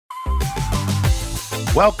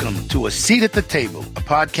Welcome to A Seat at the Table, a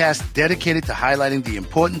podcast dedicated to highlighting the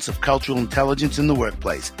importance of cultural intelligence in the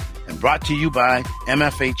workplace, and brought to you by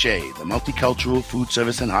MFHA, the Multicultural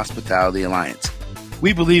Foodservice and Hospitality Alliance.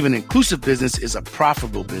 We believe an inclusive business is a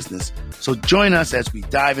profitable business, so join us as we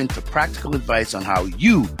dive into practical advice on how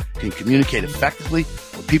you can communicate effectively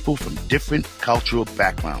with people from different cultural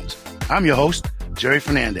backgrounds. I'm your host, Gerry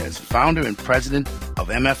Fernandez, founder and president of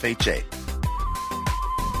MFHA.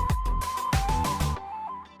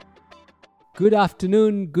 Good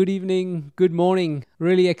afternoon, good evening, good morning.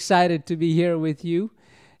 Really excited to be here with you.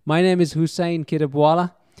 My name is Husein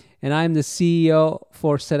Kitabwalla, and I'm the CEO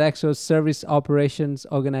for Sodexo's Service Operations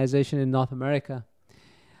Organization in North America.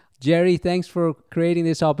 Gerry, thanks for creating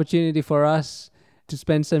this opportunity for us to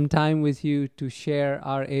spend some time with you to share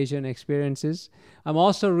our Asian experiences. I'm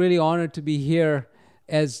also really honored to be here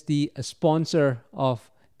as the sponsor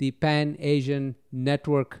of the Pan-Asian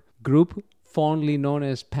Network Group, fondly known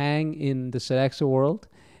as PANG in the Sodexo world.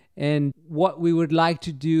 And what we would like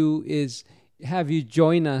to do is have you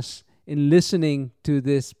join us in listening to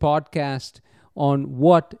this podcast on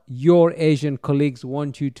what your Asian colleagues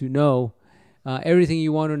want you to know, everything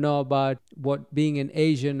you want to know about what being an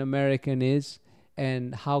Asian American is,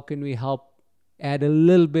 and how can we help add a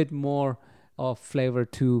little bit more of flavor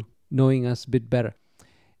to knowing us a bit better.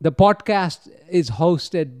 The podcast is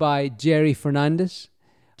hosted by Gerry Fernandez.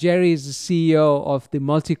 Gerry is the CEO of the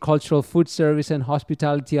Multicultural Foodservice and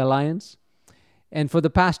Hospitality Alliance. And for the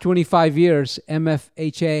past 25 years,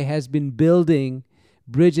 MFHA has been building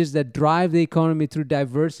bridges that drive the economy through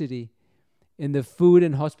diversity in the food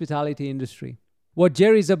and hospitality industry. What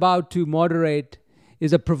Gerry is about to moderate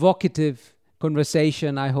is a provocative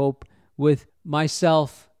conversation, I hope, with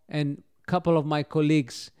myself and a couple of my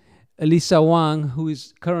colleagues, Elisa Huang, who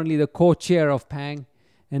is currently the co-chair of PANG,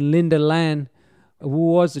 and Linda Lan,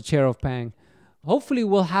 who was the chair of PANG. Hopefully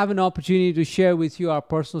we'll have an opportunity to share with you our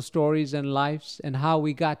personal stories and lives and how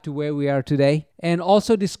we got to where we are today, and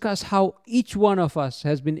also discuss how each one of us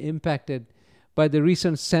has been impacted by the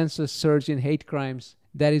recent senseless surge in hate crimes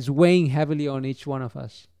that is weighing heavily on each one of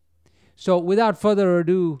us. So without further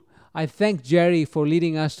ado, I thank Gerry for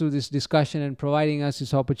leading us through this discussion and providing us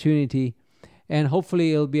this opportunity, and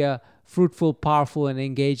hopefully it'll be a fruitful, powerful, and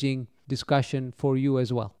engaging discussion for you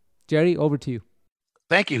as well. Gerry, over to you.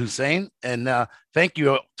 Thank you, Husein, and thank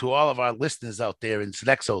you to all of our listeners out there in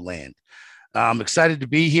Sodexo land. I'm excited to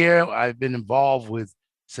be here. I've been involved with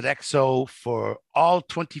Sodexo for all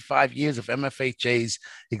 25 years of MFHA's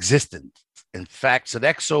existence. In fact,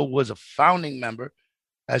 Sodexo was a founding member.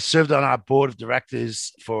 I served on our board of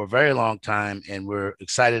directors for a very long time, and we're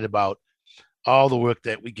excited about all the work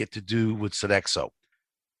that we get to do with Sodexo.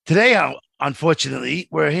 Today, unfortunately,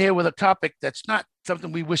 we're here with a topic that's not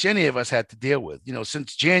something we wish any of us had to deal with. You know,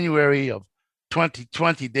 since January of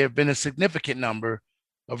 2020, there have been a significant number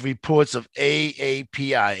of reports of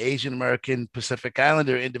AAPI, Asian American Pacific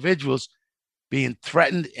Islander individuals, being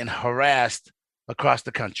threatened and harassed across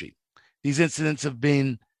the country. These incidents have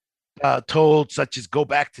been told, such as go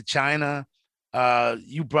back to China,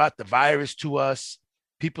 you brought the virus to us,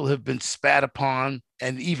 people have been spat upon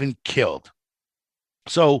and even killed.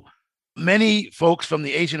 So many folks from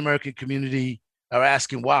the Asian American community are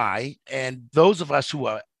asking why, and those of us who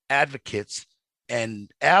are advocates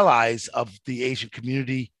and allies of the Asian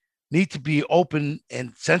community need to be open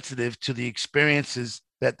and sensitive to the experiences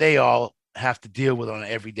that they all have to deal with on an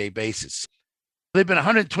everyday basis. There have been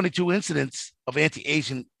 122 incidents of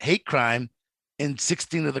anti-Asian hate crime in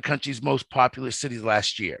 16 of the country's most populous cities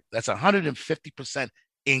last year. That's a 150%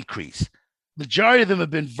 increase. Majority of them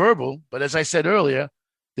have been verbal, but as I said earlier,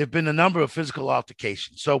 there have been a number of physical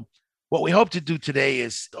altercations. So what we hope to do today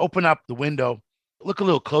is open up the window, look a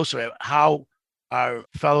little closer at how our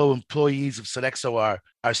fellow employees of Sodexo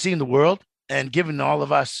are seeing the world, and giving all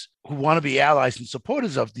of us who want to be allies and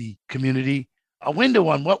supporters of the community a window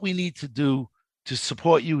on what we need to do to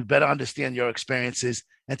support you, better understand your experiences,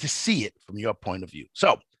 and to see it from your point of view.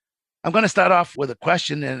 So I'm going to start off with a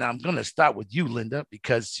question, and I'm going to start with you, Linda,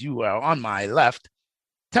 because you are on my left.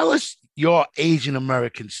 Tell us your Asian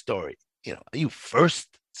American story. You know, are you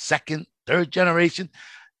first, second, third generation?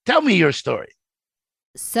 Tell me your story.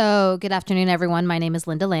 So good afternoon, everyone. My name is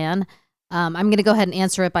Linda Lan. I'm going to go ahead and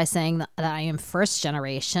answer it by saying that I am first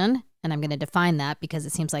generation, and I'm going to define that because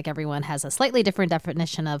it seems like everyone has a slightly different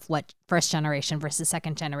definition of what first generation versus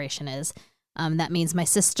second generation is. That means my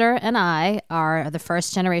sister and I are the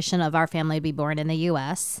first generation of our family to be born in the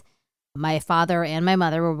U.S. My father and my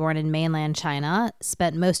mother were born in mainland China,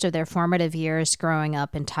 spent most of their formative years growing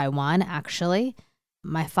up in Taiwan, actually.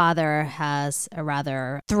 My father has a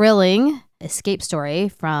rather thrilling escape story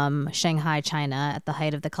from Shanghai, China at the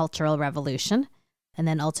height of the Cultural Revolution, and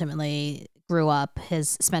then ultimately grew up,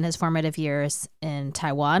 spent his formative years in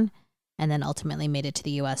Taiwan, and then ultimately made it to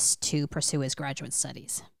the U.S. to pursue his graduate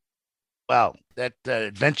studies. Wow, that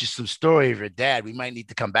adventuresome story of your dad. We might need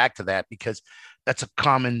to come back to that because that's a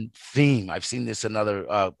common theme. I've seen this in other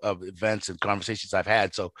of events and conversations I've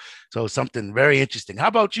had. So something very interesting. How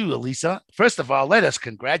about you, Elisa? First of all, let us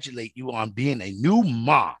congratulate you on being a new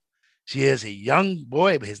mom. She is a young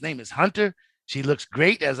boy, but his name is Hunter. She looks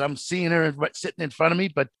great as I'm seeing her sitting in front of me.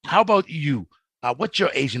 But how about you? What's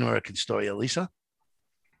your Asian American story, Elisa?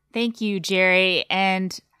 Thank you, Gerry.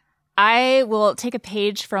 And I will take a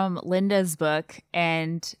page from Linda's book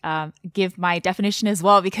and give my definition as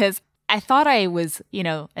well, because I thought I was,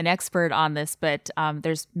 an expert on this, but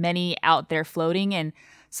there's many out there floating. And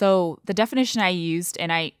so the definition I used,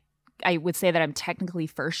 and I would say that I'm technically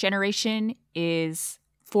first generation, is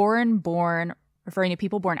foreign born, referring to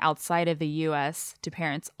people born outside of the U.S. to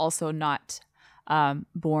parents also not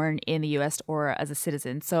born in the U.S. or as a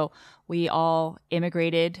citizen. So we all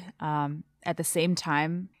immigrated at the same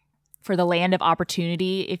time for the land of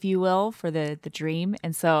opportunity, if you will, for the dream.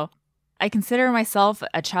 And so I consider myself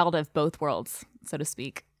a child of both worlds, so to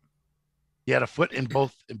speak. You had a foot in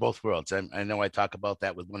both worlds. I know I talk about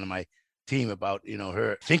that with one of my team about,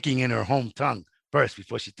 her thinking in her home tongue first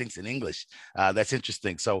before she thinks in English. That's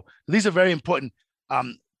interesting. So these are very important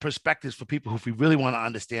perspectives for people who, if we really want to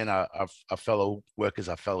understand our fellow workers,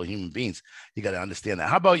 our fellow human beings, you got to understand that.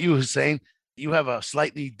 How about you, Husein? You have a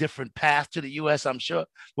slightly different path to the U.S., I'm sure.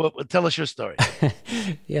 Well, tell us your story.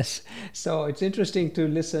 Yes. So it's interesting to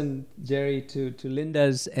listen, Gerry, to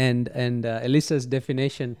Linda's and Elisa's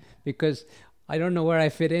definition, because I don't know where I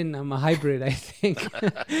fit in. I'm a hybrid, I think.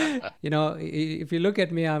 If you look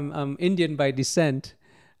at me, I'm Indian by descent.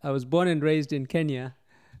 I was born and raised in Kenya,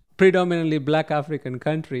 predominantly Black African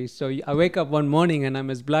country. So I wake up one morning and I'm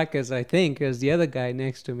as black as I think as the other guy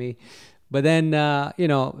next to me. But then,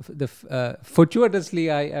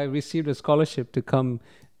 fortuitously, I received a scholarship to come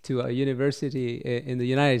to a university in the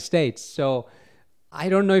United States. So I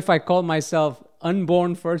don't know if I call myself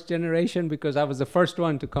unborn first generation, because I was the first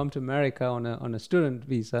one to come to America on a student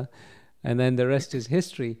visa, and then the rest is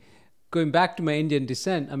history. Going back to my Indian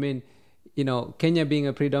descent, I mean, Kenya being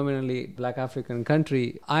a predominantly Black African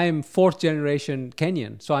country, I'm fourth generation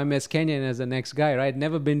Kenyan. So I'm as Kenyan as the next guy, right?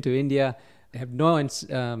 Never been to India. I have no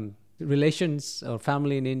relations or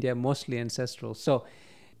family in India, mostly ancestral. So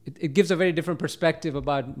it gives a very different perspective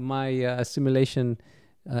about my assimilation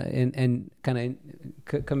and kind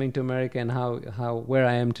of coming to America and how where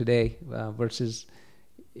I am today versus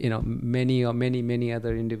many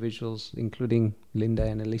other individuals, including Linda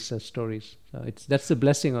and Elisa's stories. So that's the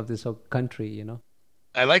blessing of this whole country,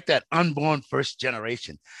 I like that unborn first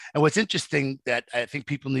generation. And what's interesting that I think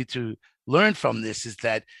people need to learn from this is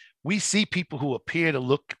that we see people who appear to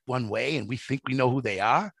look one way and we think we know who they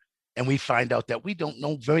are. And we find out that we don't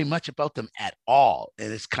know very much about them at all.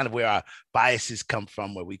 And it's kind of where our biases come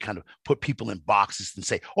from, where we kind of put people in boxes and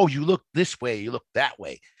say, oh, you look this way, you look that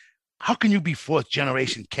way. How can you be fourth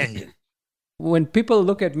generation Kenyan? When people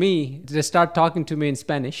look at me, they start talking to me in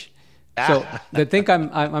Spanish. So they think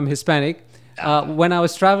I'm Hispanic. When I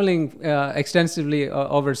was traveling extensively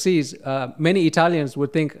overseas, many Italians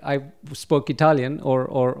would think I spoke Italian,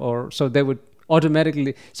 or so they would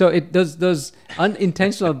automatically. So those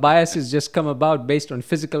unintentional biases just come about based on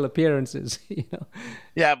physical appearances.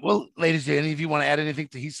 Yeah. Well, ladies, do any of you want to add anything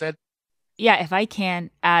to he said? Yeah, if I can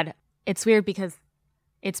add, it's weird because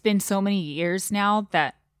it's been so many years now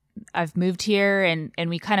that I've moved here, and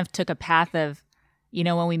we kind of took a path of,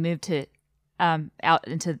 when we moved to out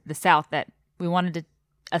into the South, that we wanted to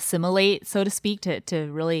assimilate, so to speak,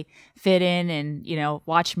 to really fit in and,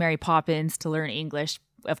 watch Mary Poppins to learn English.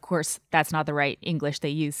 Of course, that's not the right English they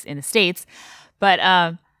use in the States.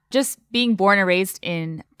 But just being born and raised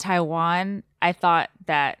in Taiwan, I thought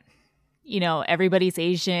that, everybody's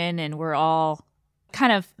Asian and we're all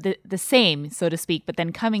kind of the same, so to speak. But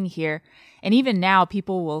then coming here, and even now,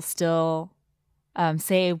 people will still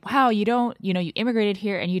say, wow, you immigrated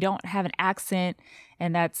here and you don't have an accent.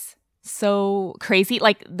 And that's so crazy,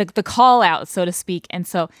 like the call out, so to speak. And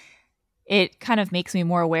so it kind of makes me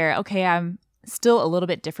more aware, okay, I'm still a little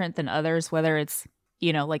bit different than others, whether it's,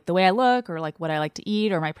 like the way I look or like what I like to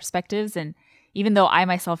eat or my perspectives. And even though I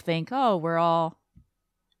myself think, oh, we're all,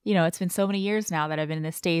 it's been so many years now that I've been in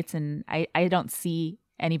the States and I don't see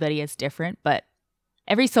anybody as different, but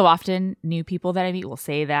every so often new people that I meet will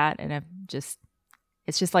say that. And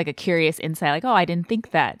it's just like a curious insight, like, oh, I didn't think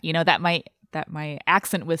that, that my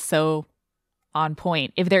accent was so on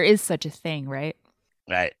point, if there is such a thing, right?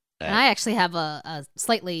 Right. And I actually have a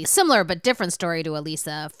slightly similar but different story to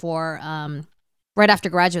Elisa. For right after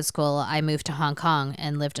graduate school, I moved to Hong Kong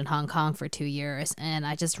and lived in Hong Kong for 2 years. And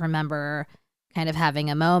I just remember kind of having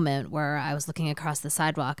a moment where I was looking across the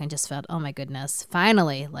sidewalk and just felt, oh my goodness,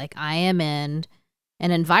 finally, like I am in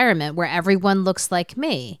an environment where everyone looks like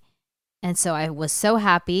me. And so I was so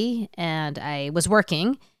happy, and I was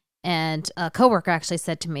working, and a coworker actually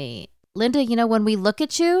said to me, Linda, you know, when we look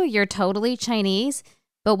at you, you're totally Chinese,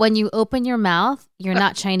 but when you open your mouth, you're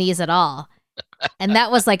not Chinese at all. And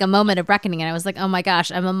that was like a moment of reckoning. And I was like, oh my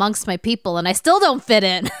gosh, I'm amongst my people and I still don't fit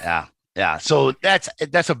in. Yeah. So that's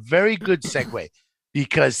a very good segue,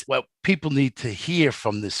 because what people need to hear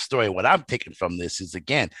from this story, what I'm taking from this is,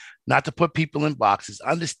 again, not to put people in boxes,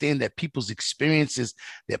 understand that people's experiences,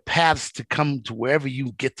 their paths to come to wherever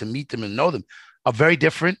you get to meet them and know them are very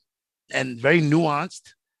different and very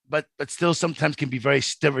nuanced, but still sometimes can be very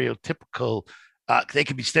stereotypical. They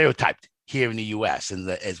can be stereotyped here in the U.S. And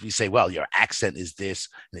as we say, well, your accent is this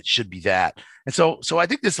and it should be that. And so I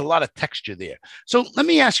think there's a lot of texture there. So let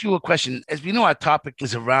me ask you a question. As we know, our topic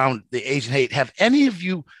is around the Asian hate. Have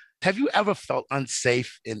you ever felt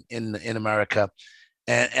unsafe in America,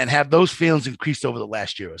 and have those feelings increased over the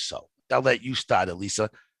last year or so? I'll let you start, Elisa.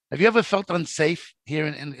 Have you ever felt unsafe here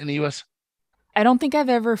in the U.S.? I don't think I've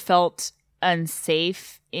ever felt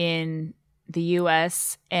unsafe in the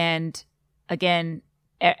U.S. And again,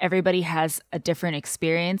 everybody has a different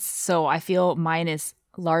experience. So I feel mine is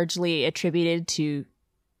largely attributed to,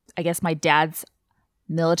 I guess, my dad's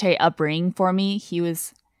military upbringing for me. He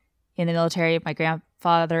was in the military, my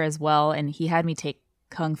grandfather as well, and he had me take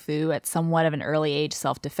Kung Fu at somewhat of an early age,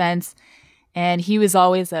 self-defense. And he was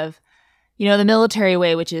always of, the military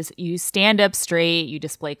way, which is you stand up straight, you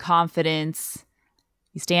display confidence,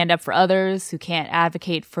 you stand up for others who can't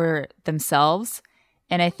advocate for themselves.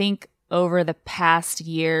 And I think over the past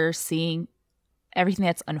year, seeing everything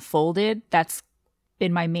that's unfolded, that's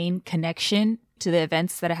been my main connection to the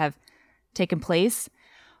events that have taken place.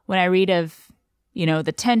 When I read of,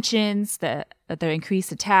 the tensions, the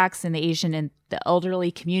increased attacks in the Asian and the elderly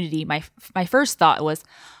community, my first thought was,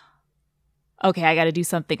 okay, I got to do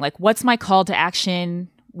something. Like, what's my call to action?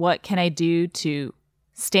 What can I do to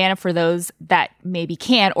stand up for those that maybe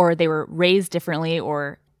can't, or they were raised differently,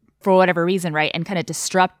 or for whatever reason, right? And kind of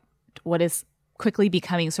disrupt what is quickly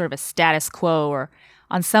becoming sort of a status quo, or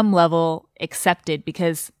on some level accepted,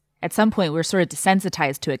 because at some point we're sort of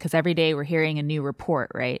desensitized to it because every day we're hearing a new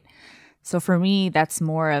report, right? So for me, that's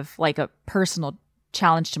more of like a personal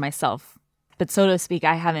challenge to myself. But so to speak,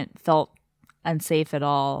 I haven't felt unsafe at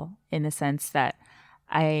all, in the sense that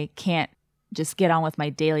I can't just get on with my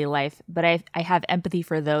daily life. But I have empathy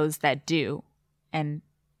for those that do. And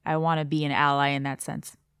I want to be an ally in that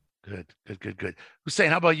sense. Good. Husein,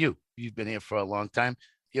 how about you? You've been here for a long time.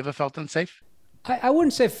 You ever felt unsafe? I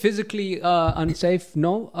wouldn't say physically unsafe,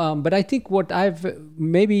 no. But I think what I've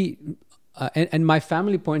maybe, and my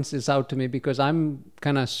family points this out to me, because I'm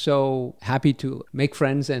kind of so happy to make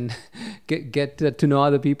friends and get to know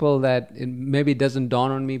other people that it maybe doesn't dawn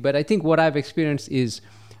on me. But I think what I've experienced is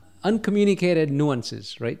uncommunicated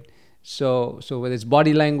nuances, right? So whether it's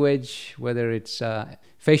body language, whether it's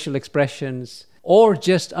facial expressions, or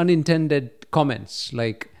just unintended comments,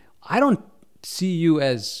 like, I don't see you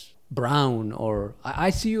as brown, or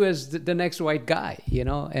I see you as the next white guy,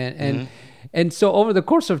 and so over the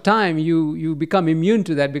course of time, you become immune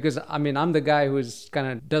to that, because I'm the guy who's kind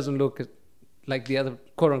of doesn't look like the other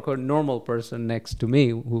quote unquote normal person next to me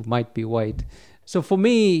who might be white. So for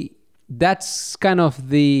me, that's kind of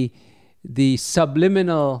the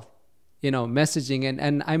subliminal, messaging,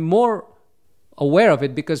 and I'm more aware of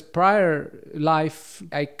it, because prior life,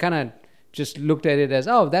 I kind of just looked at it as,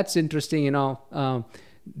 oh, that's interesting,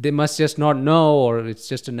 they must just not know, or it's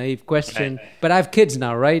just a naive question. Right. But I have kids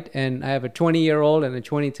now, right? And I have a 20-year-old and a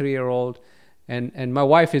 23-year-old, and my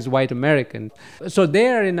wife is white American. So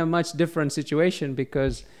they're in a much different situation,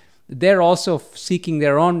 because they're also seeking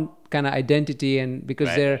their own kind of identity, and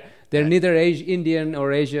because they're neither Indian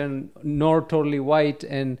or Asian nor totally white,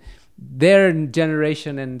 and their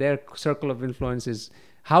generation and their circle of influence is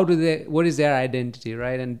what is their identity,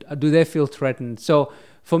 right? And do they feel threatened? So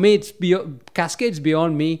for me, it's cascades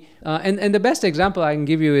beyond me. And the best example I can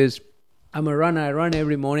give you is, I'm a runner. I run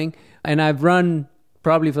every morning, and I've run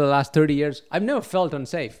probably for the last 30 years. I've never felt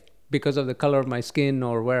unsafe because of the color of my skin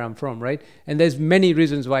or where I'm from, right? And there's many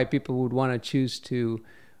reasons why people would want to choose to,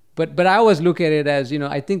 but I always look at it as,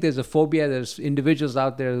 I think there's a phobia. There's individuals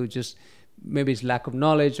out there who just, maybe it's lack of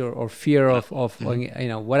knowledge or fear of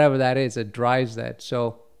whatever that is that drives that.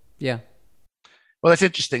 So, yeah. Well, that's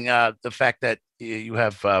interesting. The fact that you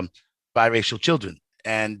have biracial children,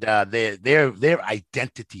 and their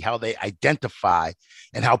identity, how they identify,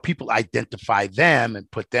 and how people identify them and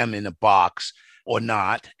put them in a box or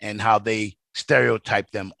not, and how they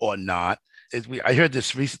stereotype them or not. I heard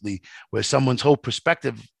this recently where someone's whole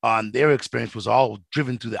perspective on their experience was all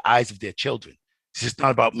driven through the eyes of their children. It's just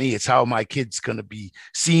not about me. It's how my kid's going to be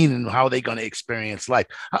seen and how they're going to experience life.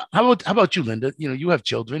 How about you, Linda? You have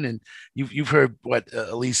children, and you've heard what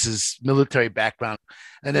Elisa's military background,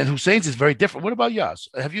 and then Husein's is very different. What about yours?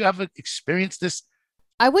 Have you ever experienced this?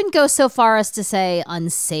 I wouldn't go so far as to say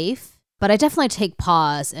unsafe, but I definitely take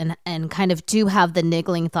pause and kind of do have the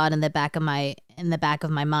niggling thought in the back of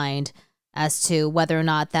my mind as to whether or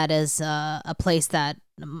not that is a place that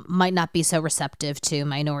might not be so receptive to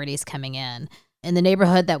minorities coming in. In the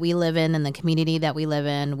neighborhood that we live in the community that we live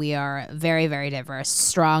in, we are very, very diverse,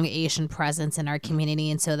 strong Asian presence in our community.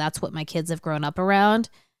 And so that's what my kids have grown up around.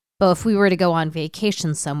 But if we were to go on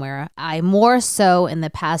vacation somewhere, I more so in the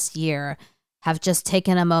past year have just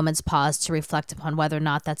taken a moment's pause to reflect upon whether or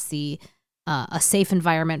not that's a safe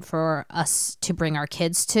environment for us to bring our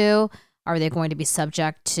kids to. Are they going to be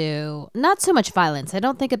subject to not so much violence? I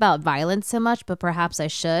don't think about violence so much, but perhaps I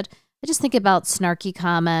should. I just think about snarky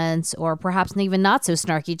comments, or perhaps even not so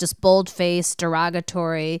snarky, just bold-faced,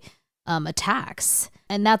 derogatory attacks.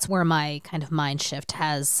 And that's where my kind of mind shift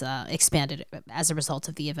has expanded as a result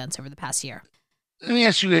of the events over the past year. Let me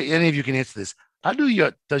ask you, any of you can answer this. How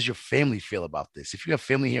does your family feel about this? If you have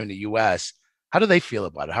family here in the U.S., how do they feel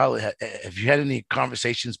about it? How have you had any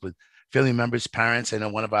conversations with family members, parents? I know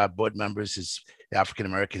one of our board members is African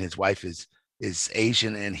American. His wife is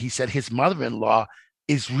Asian, and he said his mother-in-law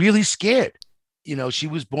is really scared. She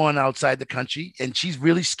was born outside the country, and she's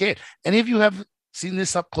really scared. Any of you have seen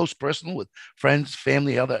this up close, personal, with friends,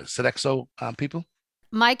 family, other Sodexo people?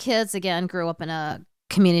 My kids, again, grew up in a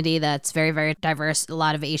community that's very, very diverse. A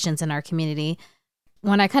lot of Asians in our community.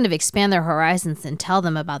 When I kind of expand their horizons and tell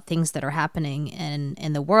them about things that are happening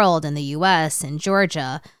in the world, in the U.S., in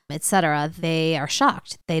Georgia, et cetera, they are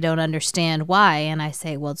shocked. They don't understand why. And I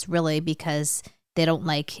say, well, it's really because they don't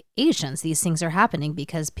like Asians. These things are happening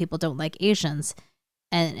because people don't like Asians.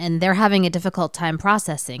 And they're having a difficult time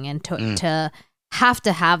processing. And to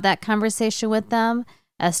have that conversation with them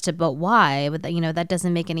as to, but why? But that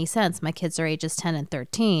doesn't make any sense. My kids are ages 10 and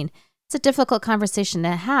 13. It's a difficult conversation to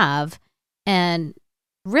have. And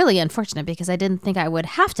really unfortunate, because I didn't think I would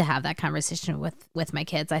have to have that conversation with my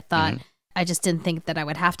kids. I thought, I just didn't think that I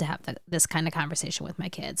would have to have this kind of conversation with my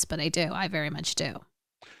kids. But I do. I very much do.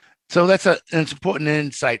 So that's an important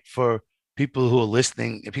insight for people who are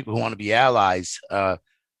listening and people who want to be allies to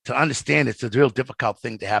understand it's a real difficult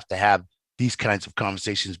thing to have these kinds of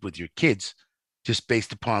conversations with your kids just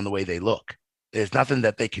based upon the way they look. There's nothing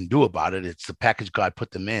that they can do about it. It's the package God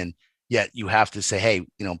put them in. Yet you have to say, hey,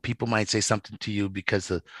 people might say something to you because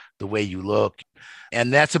of the way you look.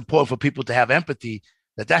 And that's important for people to have empathy,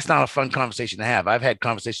 that's not a fun conversation to have. I've had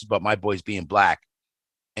conversations about my boys being Black.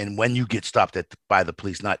 And when you get stopped by the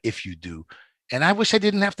police, not if you do. And I wish I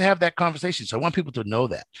didn't have to have that conversation. So I want people to know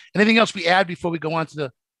that. Anything else we add before we go on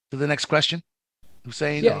to the next question?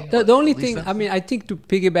 Husein? Yeah, the only thing, I think to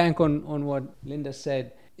piggyback on what Linda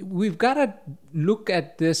said, we've got to look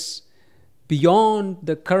at this beyond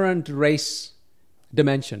the current race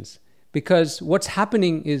dimensions, because what's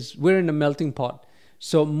happening is we're in a melting pot.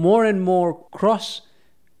 So more and more cross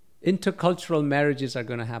intercultural marriages are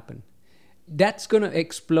going to happen. That's going to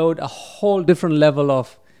explode a whole different level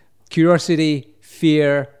of curiosity,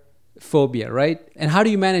 fear, phobia, right? And how do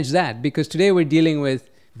you manage that? Because today we're dealing with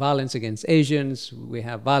violence against Asians, we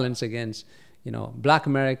have violence against, Black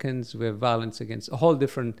Americans, we have violence against a whole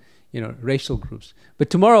different, racial groups. But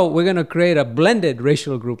tomorrow we're going to create a blended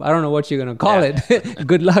racial group. I don't know what you're going to call it.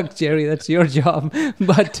 Good luck, Gerry. That's your job.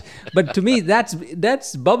 But to me,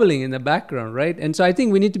 that's bubbling in the background, right? And so I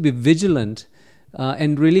think we need to be vigilant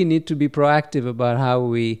and really need to be proactive about how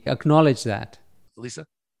we acknowledge that. Elisa?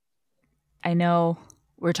 I know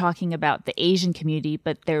we're talking about the Asian community,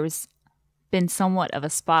 but there's been somewhat of a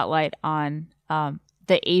spotlight on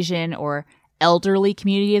the Asian or elderly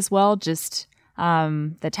community as well, just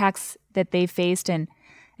the attacks that they faced. And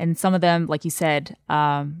some of them, like you said,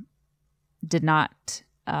 did not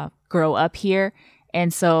grow up here.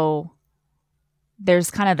 And so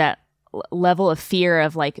there's kind of that level of fear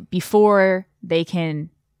of like before they can,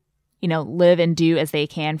 live and do as they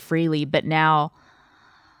can freely. But now,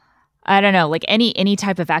 I don't know, like any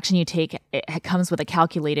type of action you take, it comes with a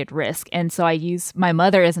calculated risk. And so I use my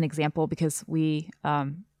mother as an example because we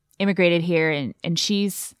immigrated here and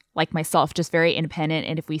she's like myself, just very independent.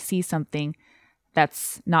 And if we see something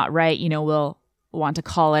that's not right, we'll want to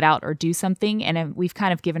call it out or do something. And we've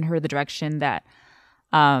kind of given her the direction that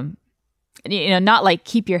not like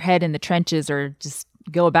keep your head in the trenches or just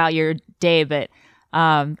go about your day, but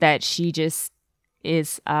that she just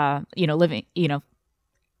is, living,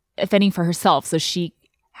 fending for herself. So she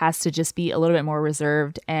has to just be a little bit more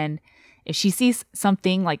reserved. And if she sees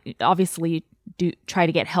something, like obviously do try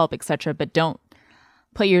to get help, etc., but don't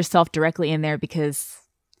put yourself directly in there because,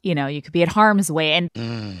 you could be at harm's way. And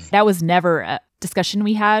that was never a discussion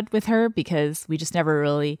we had with her because we just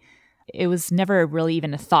it was never really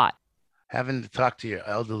even a thought. Having to talk to your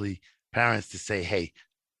elderly parents to say, hey,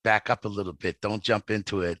 back up a little bit. Don't jump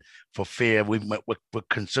into it for fear. We're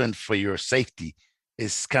concerned for your safety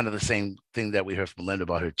is kind of the same thing that we heard from Linda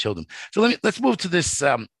about her children. So let's move to this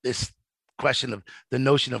question of the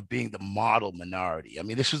notion of being the model minority. I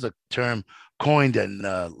mean, this was a term coined in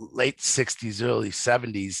the late 60s, early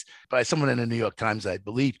 70s by someone in the New York Times, I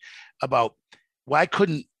believe, about why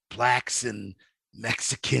couldn't Blacks and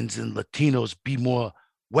Mexicans and Latinos be more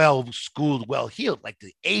well-schooled, well-heeled, like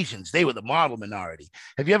the Asians? They were the model minority.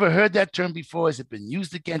 Have you ever heard that term before? Has it been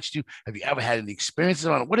used against you? Have you ever had any experiences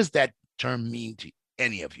on it? What does that term mean to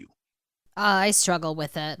any of you? I struggle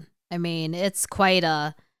with it. I mean, it's quite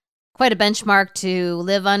a benchmark to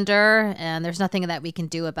live under, and there's nothing that we can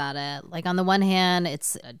do about it. Like, on the one hand,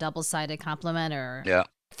 it's a double-sided compliment, or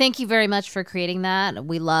thank you very much for creating that.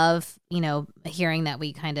 We love, hearing that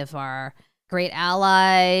we kind of are great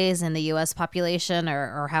allies in the U.S. population,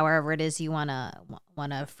 or however it is you want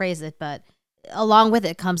to phrase it. But along with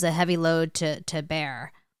it comes a heavy load to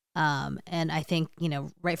bear. And I think,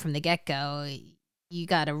 right from the get-go, you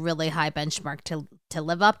got a really high benchmark to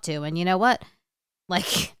live up to. And you know what?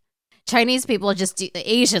 Like, Chinese people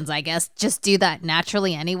Asians, I guess, just do that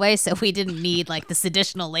naturally anyway. So we didn't need like this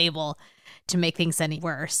additional label to make things any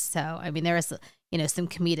worse. So, I mean, there is, some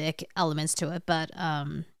comedic elements to it, but,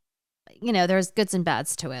 there's goods and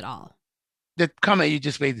bads to it all. The comment you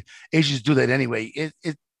just made, Asians do that anyway.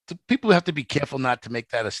 People have to be careful not to make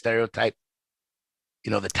that a stereotype.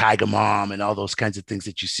 The tiger mom and all those kinds of things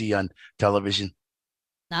that you see on television.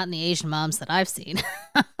 Not in the Asian moms that I've seen.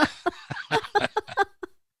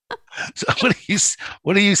 So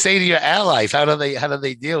what do you say to your allies? How do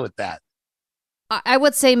they deal with that? I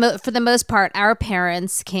would say for the most part, our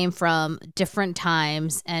parents came from different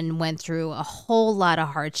times and went through a whole lot of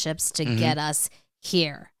hardships to get us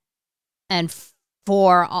here. And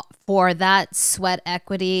for that sweat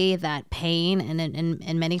equity, that pain,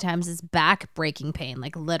 and many times it's back-breaking pain,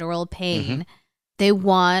 like literal pain, they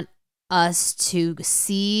want us to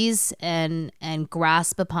seize and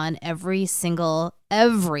grasp upon every single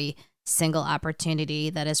opportunity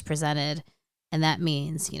that is presented. And that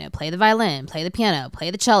means, play the violin, play the piano, play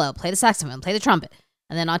the cello, play the saxophone, play the trumpet.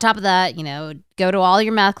 And then on top of that, go to all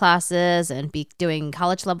your math classes and be doing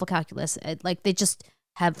college level calculus. Like, they just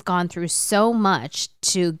have gone through so much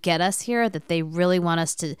to get us here that they really want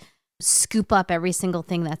us to scoop up every single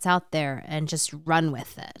thing that's out there and just run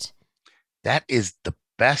with it. That is the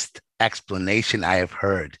best explanation I have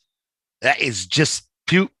heard. That is just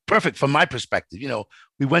perfect from my perspective.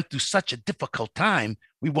 We went through such a difficult time.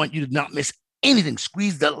 We want you to not miss anything.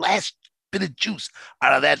 Squeeze the last bit of juice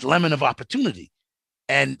out of that lemon of opportunity.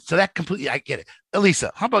 And so that completely, I get it.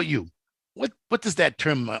 Elisa, how about you? What does that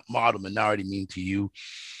term model minority mean to you?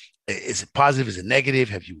 Is it positive? Is it negative?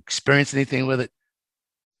 Have you experienced anything with it?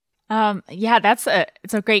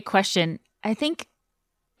 It's a great question. I think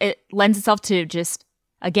it lends itself to just,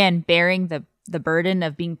 again, bearing the burden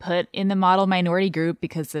of being put in the model minority group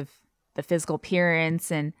because of the physical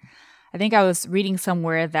appearance. And I think I was reading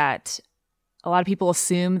somewhere that a lot of people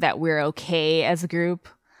assume that we're okay as a group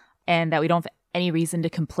and that we don't have any reason to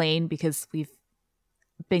complain because we've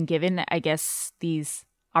been given, I guess, these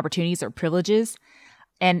opportunities or privileges.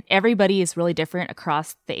 And everybody is really different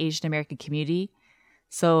across the Asian American community.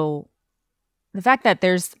 So the fact that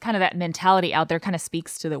there's kind of that mentality out there kind of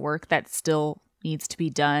speaks to the work that still needs to be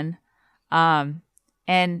done.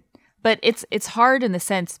 But it's hard in the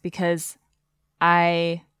sense because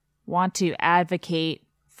I want to advocate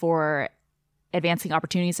for advancing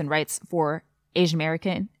opportunities and rights for Asian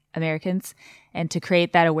Americans and to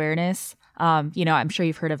create that awareness. I'm sure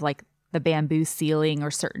you've heard of like the bamboo ceiling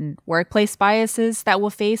or certain workplace biases that we'll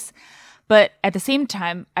face. But at the same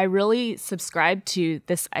time, I really subscribe to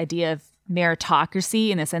this idea of meritocracy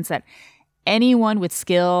in the sense that anyone with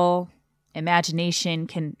skill, imagination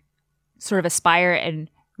can sort of aspire and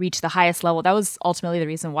reach the highest level. That was ultimately the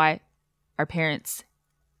reason why our parents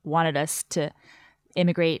wanted us to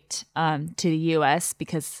immigrate to the U.S.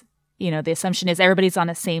 because, the assumption is everybody's on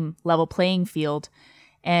the same level playing field.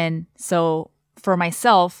 And so for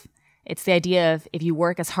myself, it's the idea of if you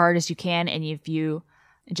work as hard as you can and if you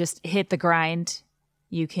just hit the grind,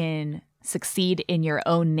 you can succeed in your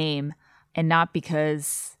own name and not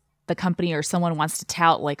because the company or someone wants to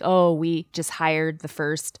tout like, oh, we just hired the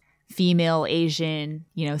first female Asian,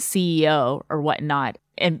 CEO or whatnot,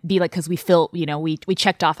 and be like, because we feel, we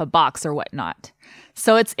checked off a box or whatnot.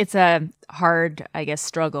 So it's a hard, I guess,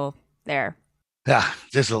 struggle there. Yeah,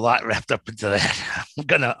 there's a lot wrapped up into that. I'm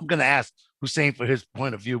gonna ask Husein for his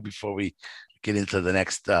point of view before we get into the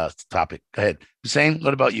next topic. Go ahead, Husein.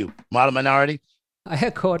 What about you? Model minority? I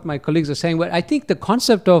echo what my colleagues are saying, but I think the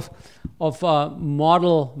concept of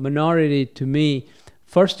model minority to me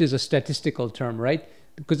first is a statistical term, right?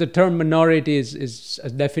 Because the term minority is a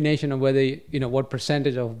definition of whether, what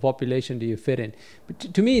percentage of population do you fit in.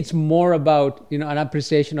 But to me, it's more about, an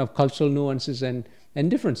appreciation of cultural nuances and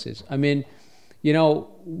differences. I mean,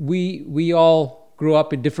 we all grew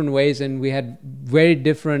up in different ways and we had very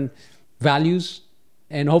different values.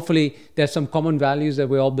 And hopefully there's some common values that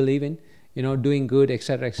we all believe in, doing good, et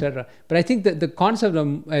cetera, et cetera. But I think that the concept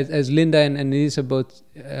of, as Linda and Elisa both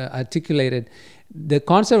articulated, the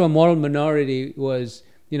concept of moral minority was,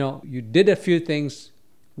 you did a few things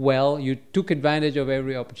well, you took advantage of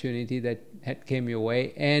every opportunity that came your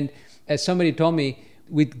way. And as somebody told me,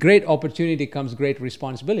 with great opportunity comes great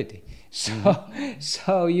responsibility.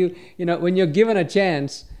 So you when you're given a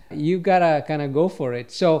chance, you gotta kind of go for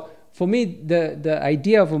it. So for me, the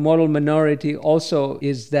idea of a moral minority also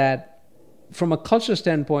is that from a cultural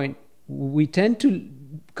standpoint, we tend to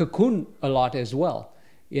cocoon a lot as well,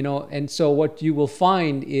 and so what you will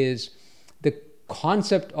find is the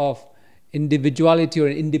concept of individuality or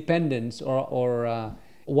independence or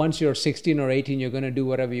once you're 16 or 18, you're going to do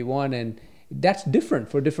whatever you want, and that's different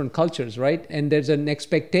for different cultures, right? And there's an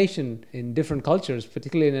expectation in different cultures,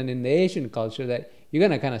 particularly in the Asian culture, that you're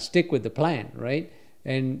going to kind of stick with the plan, right?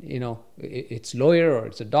 And, it's lawyer or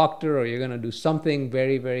it's a doctor or you're going to do something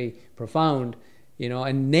very, very profound,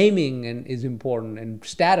 and naming is important and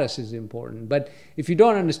status is important. But if you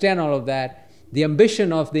don't understand all of that, the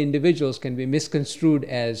ambition of the individuals can be misconstrued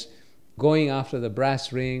as going after the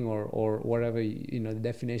brass ring or whatever, the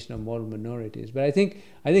definition of moral minorities. But I think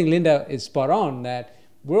Linda is spot on that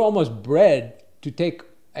we're almost bred to take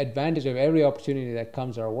advantage of every opportunity that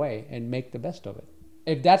comes our way and make the best of it.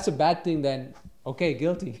 If that's a bad thing, then okay,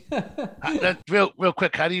 guilty. Real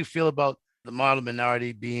quick, how do you feel about the model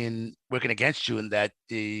minority working against you in that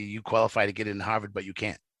you qualify to get in Harvard, but you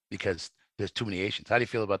can't because there's too many Asians? How do you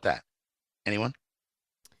feel about that? Anyone?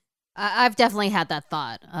 I've definitely had that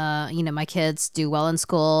thought. My kids do well in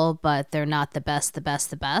school, but they're not the best.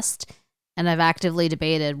 And I've actively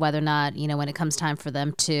debated whether or not, when it comes time for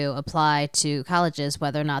them to apply to colleges,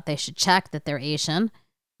 whether or not they should check that they're Asian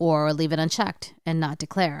or leave it unchecked and not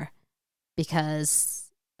declare. Because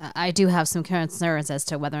I do have some concerns as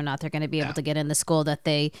to whether or not they're going to be able to get in the school that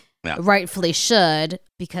they rightfully should,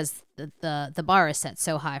 because the bar is set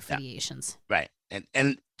so high for the Asians. Right.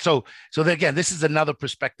 And so again, this is another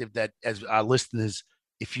perspective that, as our listeners,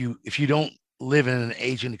 if you don't live in an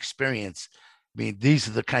Asian experience, I mean, these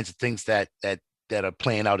are the kinds of things that are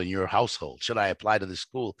playing out in your household. Should I apply to this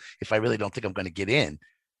school if I really don't think I'm going to get in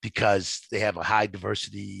because they have a high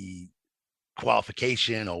diversity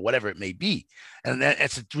qualification or whatever it may be? And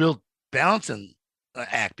that's a real balancing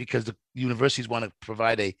act, because the universities want to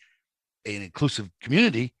provide an inclusive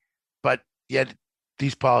community, but yet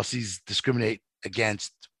these policies discriminate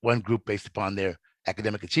against one group based upon their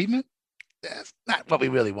academic achievement. That's not what we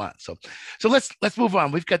really want. So let's move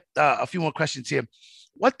on. We've got a few more questions here.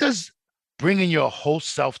 What does bringing your whole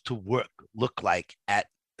self to work look like at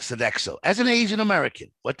Sodexo? As an Asian American,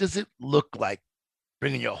 what does it look like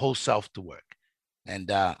bringing your whole self to work? And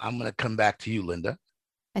I'm going to come back to you, Linda.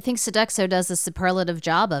 I think Sodexo does a superlative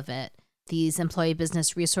job of it. These employee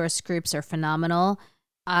business resource groups are phenomenal.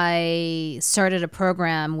 I started a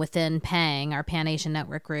program within PANG, our Pan Asian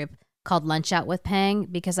Network group, called Lunch Out with PANG,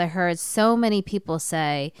 because I heard so many people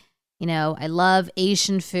say, I love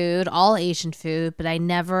Asian food, all Asian food, but I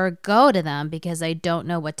never go to them because I don't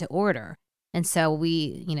know what to order. And so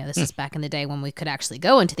we, this is back in the day when we could actually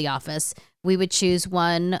go into the office. We would choose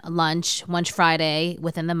one Friday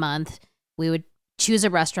within the month. We would choose a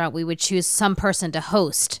restaurant. We would choose some person to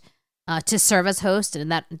host, to serve as host.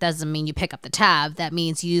 And that doesn't mean you pick up the tab. That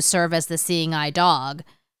means you serve as the seeing eye dog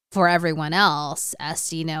for everyone else as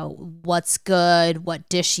to, what's good, what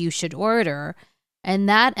dish you should order. And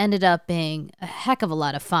that ended up being a heck of a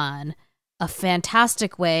lot of fun. A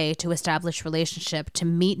fantastic way to establish relationship, to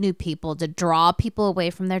meet new people, to draw people away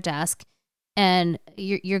from their desk. And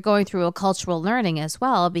you're going through a cultural learning as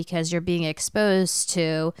well, because you're being exposed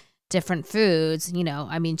to different foods,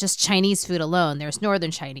 I mean, just Chinese food alone. There's Northern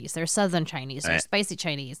Chinese, there's Southern Chinese, there's spicy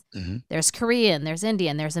Chinese, there's Korean, there's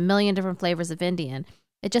Indian, there's a million different flavors of Indian.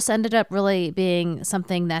 It just ended up really being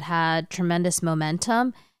something that had tremendous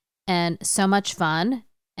momentum and so much fun,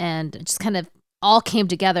 and just kind of all came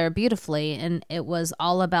together beautifully. And it was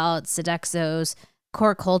all about Sodexo's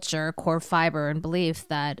core culture, core fiber, and belief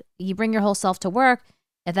that you bring your whole self to work.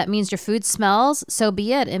 If that means your food smells, so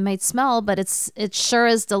be it. It might smell, but it sure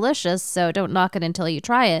is delicious. So don't knock it until you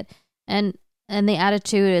try it. And the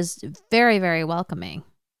attitude is very, very welcoming.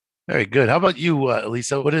 Very good. How about you,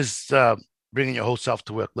 Elisa? What does bringing your whole self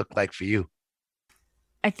to work look like for you?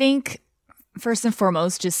 I think first and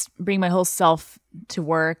foremost, just bring my whole self to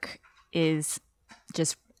work is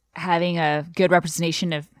just having a good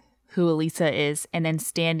representation of who Elisa is, and then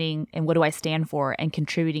standing and what do I stand for, and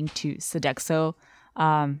contributing to Sodexo,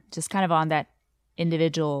 just kind of on that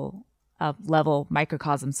individual level,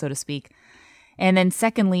 microcosm, so to speak. And then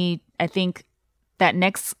secondly, I think that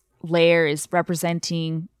next layer is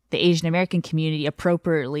representing the Asian American community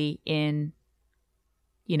appropriately in,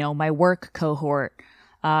 my work cohort,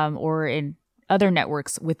 or in other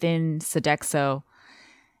networks within Sodexo.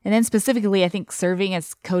 And then specifically, I think serving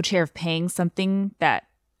as co-chair of Pang, something that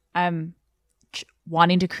I'm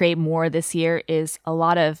wanting to create more this year is a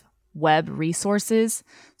lot of web resources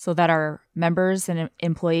so that our members and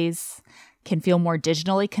employees can feel more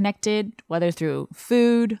digitally connected, whether through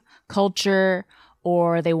food, culture,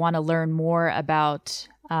 or they want to learn more about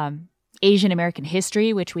Asian American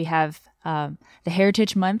history, which we have the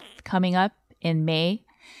Heritage Month coming up in May.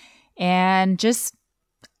 And just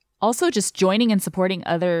joining and supporting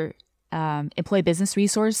other employee business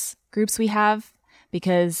resource groups we have,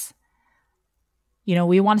 because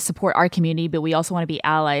we want to support our community, but we also want to be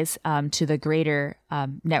allies to the greater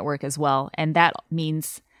network as well. And that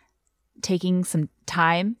means taking some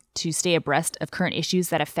time to stay abreast of current issues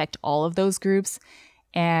that affect all of those groups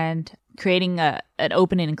and creating an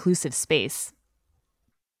open and inclusive space.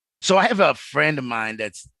 So I have a friend of mine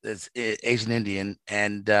that's Asian Indian,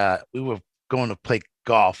 and we were going to play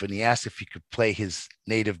golf, and he asked if he could play his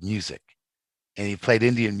native music, and he played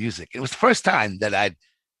Indian music. It was the first time that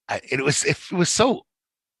it was so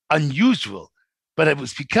unusual, but it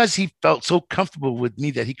was because he felt so comfortable with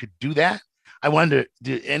me that he could do that. I wonder,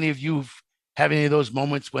 do any of you have any of those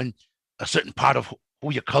moments when a certain part of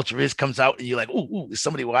who your culture is comes out and you're like, ooh, is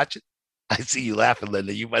somebody watching? I see you laughing,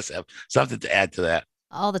 Linda. You must have something to add to that.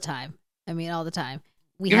 All the time. I mean, all the time.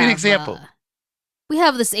 Give me an example. We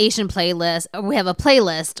have this Asian playlist. We have a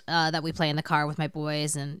playlist that we play in the car with my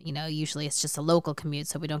boys, and usually it's just a local commute,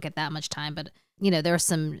 so we don't get that much time. But there are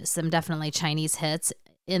some definitely Chinese hits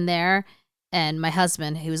in there. And my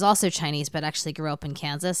husband, who's also Chinese but actually grew up in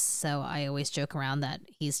Kansas, so I always joke around that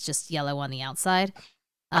he's just yellow on the outside,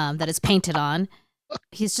 that it's painted on.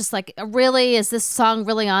 He's just like, really? Is this song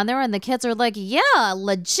really on there? And the kids are like, yeah,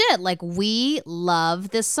 legit. Like, we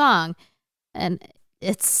love this song. And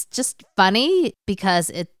it's just funny because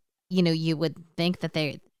you would think that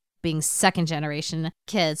they being second generation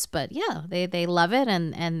kids, but yeah, they love it,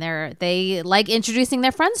 and they like introducing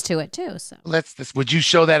their friends to it too. So would you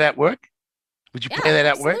show that at work? Would you play that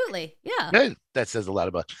at work? Absolutely. Yeah. Good. That says a lot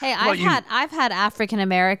about you. Hey, I've had African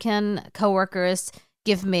American coworkers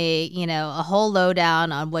give me, a whole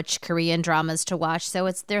lowdown on which Korean dramas to watch. So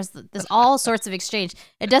there's all sorts of exchange.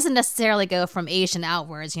 It doesn't necessarily go from Asian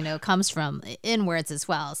outwards, it comes from inwards as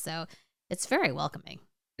well. So it's very welcoming.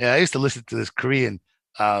 Yeah, I used to listen to this Korean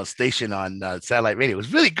station on satellite radio. It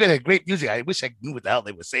was really good and great music. I wish I knew what the hell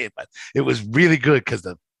they were saying, but it was really good because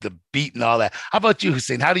the beat and all that. How about you,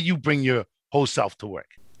 Husein? How do you bring your whole self to work?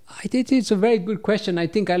 I think it's a very good question. I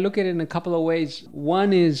think I look at it in a couple of ways.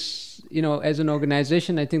 One is, as an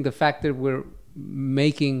organization, I think the fact that we're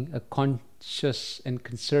making a conscious and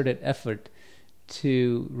concerted effort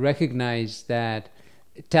to recognize that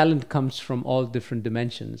talent comes from all different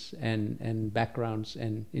dimensions and backgrounds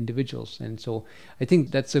and individuals. And so I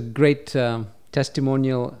think that's a great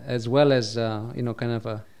testimonial, as well as, kind of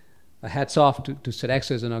a hats off to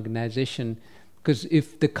Sodexo as an organization. Because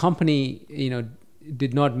if the company,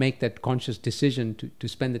 did not make that conscious decision to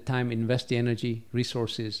spend the time, invest the energy,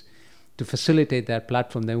 resources to facilitate that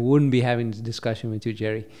platform, then we wouldn't be having this discussion with you,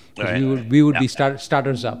 Gerry. Right. We would be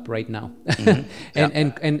starters up right now.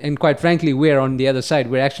 Mm-hmm. and quite frankly, we're on the other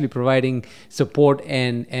side. We're actually providing support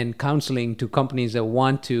and counseling to companies that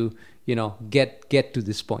want to, get to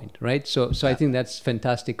this point, right? So I think that's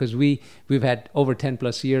fantastic, because we've had over 10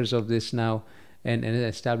 plus years of this now and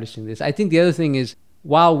establishing this. I think the other thing is,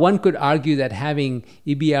 while one could argue that having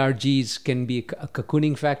EBRGs can be a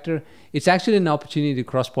cocooning factor, it's actually an opportunity to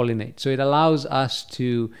cross-pollinate. So it allows us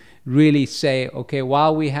to really say, okay,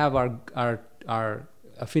 while we have our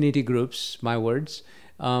affinity groups, my words,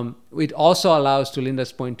 it also allows, to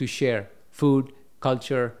Linda's point, to share food,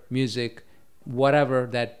 culture, music, whatever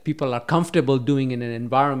that people are comfortable doing in an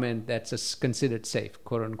environment that's considered safe,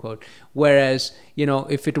 quote unquote. Whereas,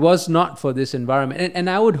 if it was not for this environment, and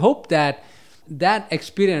I would hope that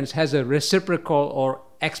experience has a reciprocal or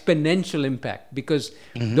exponential impact, because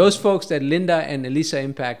those folks that Linda and Elisa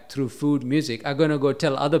impact through food, music, are going to go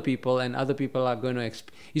tell other people, and other people are going to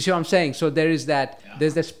you see what I'm saying? So there is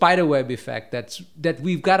there's that spider web effect that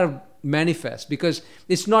we've got to manifest, because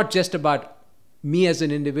it's not just about me as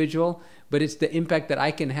an individual, but it's the impact that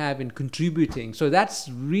I can have in contributing. So that's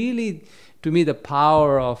really, to me, the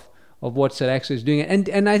power of what Sodexo is doing.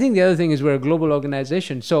 And I think the other thing is we're a global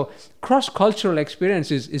organization. So cross-cultural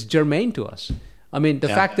experience is germane to us. I mean, the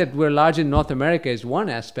fact that we're large in North America is one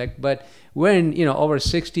aspect, but we're in, over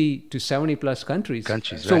 60 to 70 plus countries.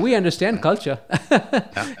 So we understand culture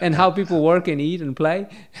and how people work and eat and play.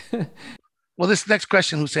 Well, this next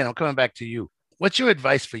question, Husein, I'm coming back to you. What's your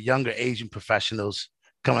advice for younger Asian professionals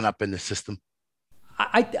coming up in the system?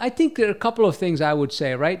 I think there are a couple of things I would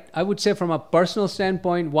say, right? I would say from a personal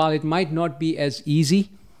standpoint, while it might not be as easy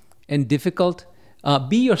and difficult,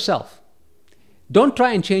 be yourself. Don't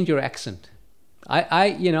try and change your accent.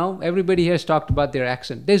 Everybody here has talked about their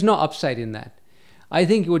accent. There's no upside in that. I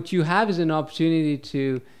think what you have is an opportunity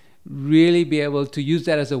to really be able to use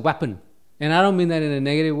that as a weapon. And I don't mean that in a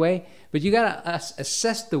negative way, but you got to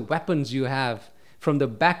assess the weapons you have from the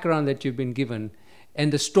background that you've been given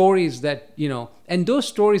and the stories that, and those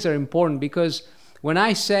stories are important, because when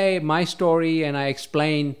I say my story and I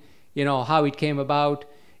explain, how it came about,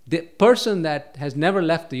 the person that has never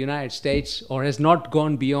left the United States or has not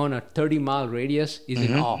gone beyond a 30-mile radius is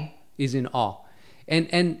in awe.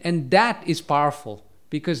 And that is powerful,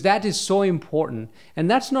 because that is so important. And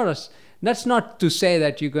that's not to say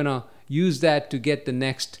that you're going to use that to get the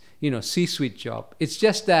next, C-suite job. It's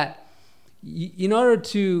just that in order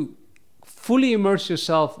to fully immerse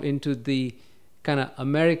yourself into the kind of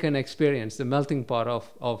American experience, the melting pot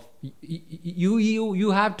of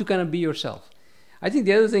you have to kind of be yourself. I think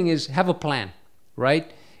the other thing is have a plan,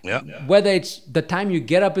 right? Yeah. Whether it's the time you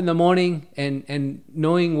get up in the morning and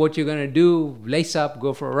knowing what you're going to do, lace up,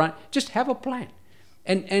 go for a run, just have a plan.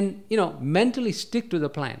 And mentally stick to the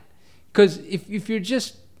plan. Because if you're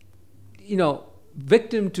just,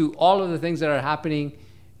 victim to all of the things that are happening,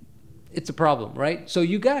 it's a problem, right? So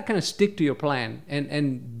you got to kind of stick to your plan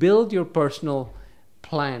and build your personal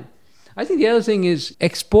plan. I think the other thing is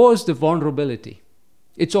expose the vulnerability.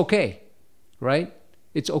 It's okay, right?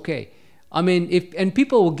 It's okay. I mean, and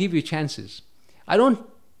people will give you chances. I don't,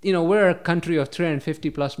 we're a country of 350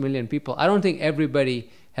 plus million people. I don't think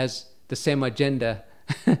everybody has the same agenda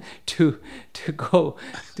to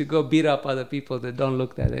go beat up other people that don't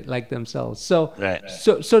look at it like themselves. So right.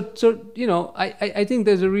 I think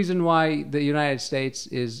there's a reason why the United States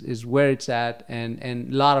is where it's at, and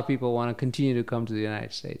a lot of people want to continue to come to the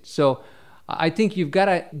United States. So I think you've got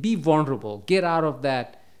to be vulnerable, get out of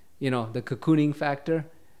that, the cocooning factor,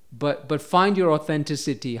 but find your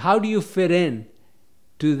authenticity. How do you fit in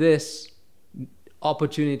to this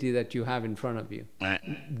opportunity that you have in front of you, right.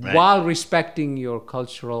 while respecting your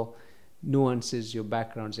cultural nuances, your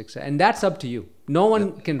backgrounds, etc. And that's up to you. No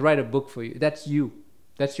one can write a book for you. That's you.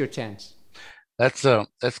 That's your chance. That's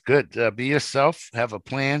good. Be yourself, have a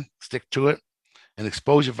plan, stick to it, and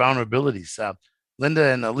expose your vulnerabilities. Linda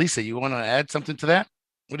and Elisa, you want to add something to that?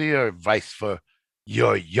 What are your advice for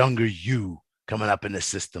your younger you coming up in the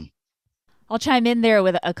system? I'll chime in there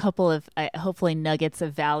with a couple of hopefully nuggets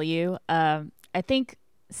of value. I think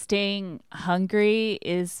staying hungry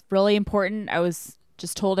is really important. I was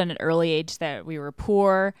just told at an early age that we were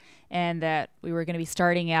poor and that we were going to be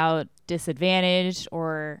starting out disadvantaged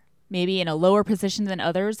or maybe in a lower position than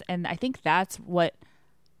others. And I think that's what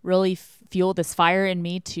really fueled this fire in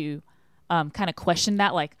me to kind of question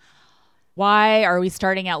that, like, why are we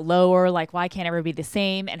starting out lower? Like, why can't everybody be the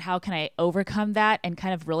same? And how can I overcome that and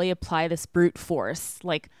kind of really apply this brute force?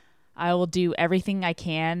 Like, I will do everything I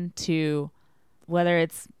can to, whether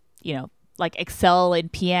it's, like excel in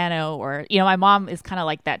piano or, my mom is kind of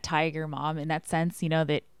like that tiger mom in that sense,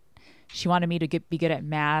 that she wanted me to be good at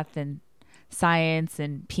math and science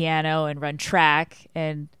and piano and run track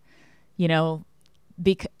and,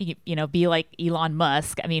 be like Elon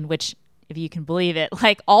Musk. I mean, which, if you can believe it,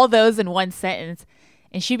 like all those in one sentence.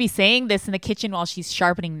 And she'd be saying this in the kitchen while she's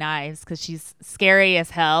sharpening knives because she's scary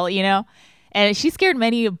as hell, and she scared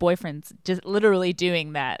many boyfriends just literally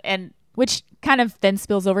doing that. And which kind of then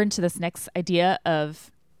spills over into this next idea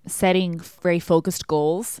of setting very focused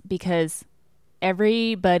goals, because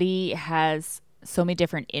everybody has so many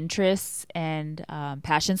different interests and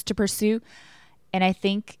passions to pursue. And I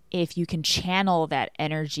think if you can channel that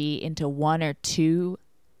energy into one or two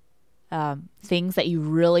things that you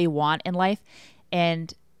really want in life,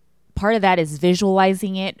 and part of that is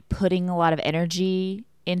visualizing it, putting a lot of energy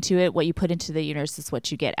into it. What you put into the universe is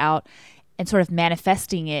what you get out, and sort of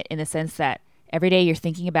manifesting it in the sense that every day you're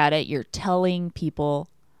thinking about it, you're telling people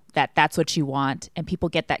that that's what you want, and people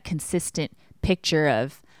get that consistent picture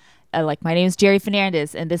of like, my name is Gerry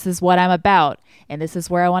Fernandez and this is what I'm about and this is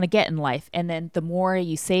where I want to get in life. And then the more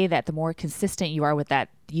you say that, the more consistent you are with that,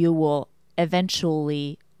 you will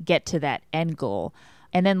eventually get to that end goal.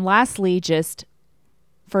 And then lastly, just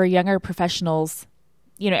for younger professionals,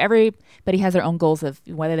 everybody has their own goals of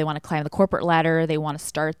whether they want to climb the corporate ladder, they want to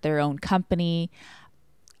start their own company.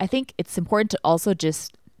 I think it's important to also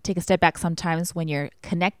just take a step back sometimes when you're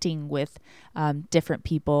connecting with different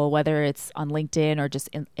people, whether it's on LinkedIn or just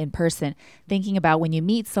in person, thinking about when you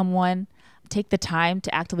meet someone, take the time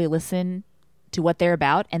to actively listen to what they're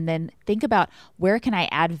about, and then think about, where can I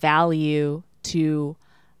add value to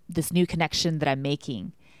this new connection that I'm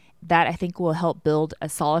making? That, I think, will help build a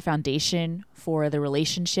solid foundation for the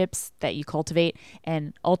relationships that you cultivate,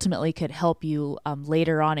 and ultimately could help you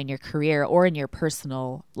later on in your career or in your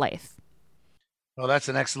personal life. Well, that's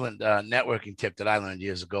an excellent networking tip that I learned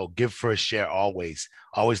years ago. Give first, share always.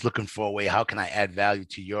 Always looking for a way, how can I add value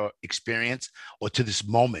to your experience or to this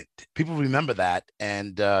moment? People remember that.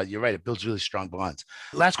 And you're right, it builds really strong bonds.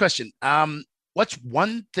 Last question. What's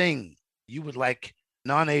one thing you would like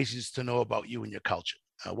non-Asians to know about you and your culture?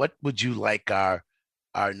 What would you like our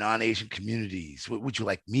non-Asian communities, what would you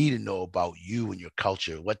like me to know about you and your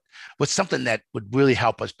culture? What's something that would really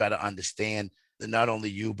help us better understand not only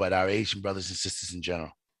you, but our Asian brothers and sisters in general?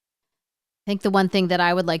 I think the one thing that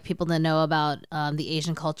I would like people to know about the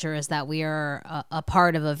Asian culture is that we are a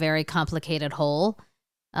part of a very complicated whole.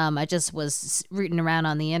 I just was rooting around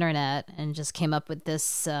on the internet and just came up with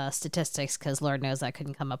this statistics, because Lord knows I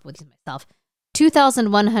couldn't come up with these myself.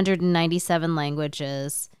 2,197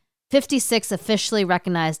 languages, 56 officially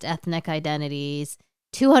recognized ethnic identities,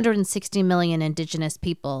 260 million indigenous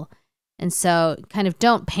people. And so kind of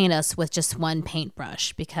don't paint us with just one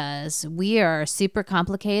paintbrush, because we are super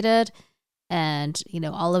complicated. And,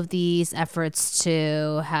 all of these efforts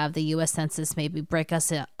to have the U.S. Census maybe break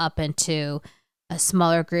us up into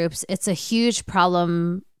smaller groups, it's a huge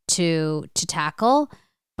problem to tackle.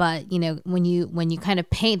 But, when you kind of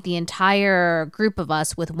paint the entire group of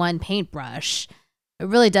us with one paintbrush, it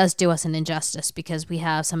really does do us an injustice, because we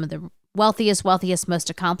have some of the wealthiest, most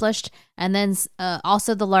accomplished, and then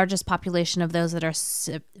also the largest population of those that are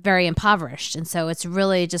very impoverished. And so it's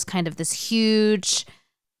really just kind of this huge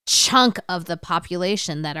chunk of the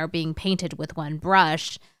population that are being painted with one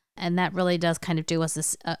brush. And that really does kind of do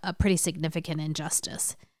us a pretty significant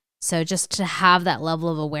injustice. So just to have that level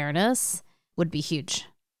of awareness would be huge.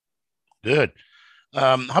 Good.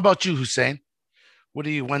 How about you, Husein?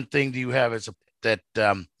 One thing do you have that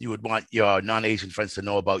you would want your non-Asian friends to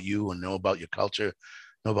know about you and know about your culture,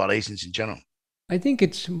 know about Asians in general? I think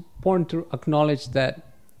it's important to acknowledge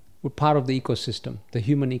that we're part of the ecosystem, the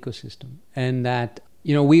human ecosystem, and that,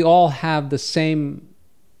 we all have the same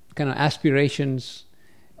kind of aspirations,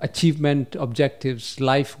 achievement objectives,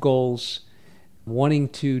 life goals, wanting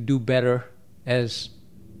to do better as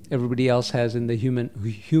everybody else has in the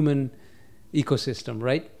human ecosystem,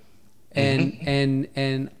 right?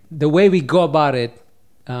 And the way we go about it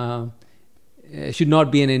should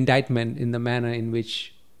not be an indictment in the manner in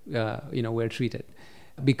which we're treated,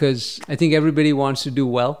 because I think everybody wants to do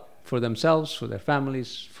well for themselves, for their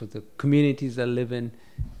families, for the communities they live in,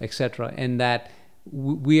 etc. And that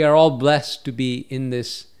we are all blessed to be in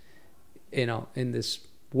this, in this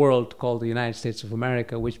world called the United States of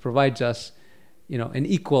America, which provides us, an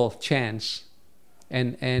equal chance.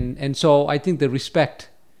 And so I think the respect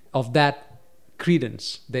of that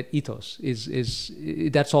credence, that ethos is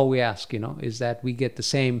that's all we ask, is that we get the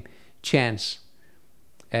same chance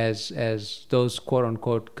as those quote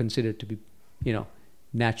unquote considered to be,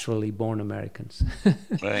 naturally born Americans.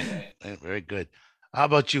 Right. Very good. How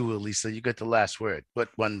about you, Elisa? You got the last word. What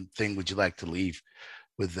one thing would you like to leave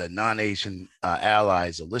with the non-Asian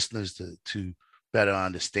allies or listeners to better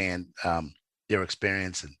understand their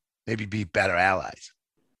experience and maybe be better allies?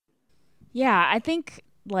 Yeah, I think,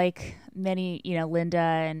 like many, Linda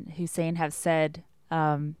and Husein have said,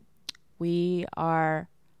 we are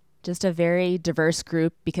just a very diverse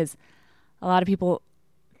group, because a lot of people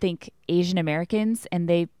think Asian Americans and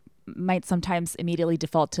they might sometimes immediately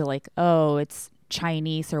default to like, oh, it's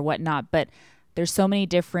Chinese or whatnot. But there's so many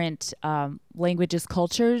different languages,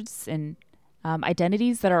 cultures, and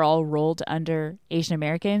identities that are all rolled under Asian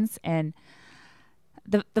Americans. And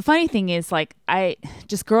the funny thing is, like, I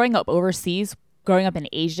just growing up overseas, growing up in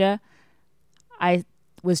Asia, I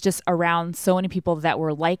was just around so many people that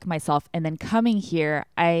were like myself. And then coming here,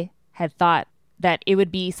 I had thought that it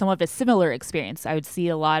would be somewhat of a similar experience. I would see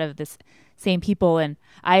a lot of this same people. And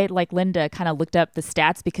I, like Linda, kind of looked up the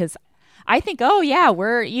stats because I think, oh yeah,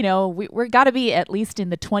 we're got to be at least in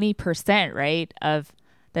the 20%, right? Of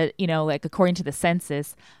the, like according to the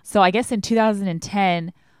census. So I guess in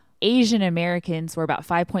 2010, Asian Americans were about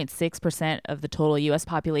 5.6% of the total US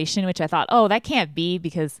population, which I thought, oh, that can't be,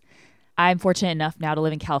 because I'm fortunate enough now to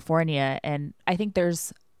live in California. And I think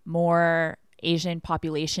there's more Asian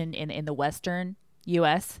population in the Western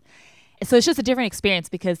US. So it's just a different experience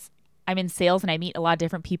because I'm in sales and I meet a lot of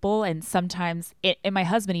different people. And sometimes, and my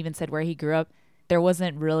husband even said where he grew up, there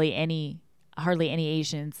wasn't really hardly any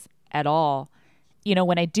Asians at all.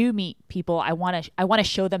 When I do meet people, I want to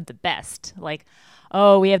show them the best. Like,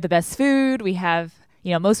 oh, we have the best food. We have,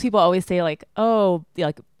 most people always say like, oh,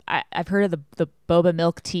 like I've heard of the boba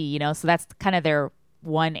milk tea, so that's kind of their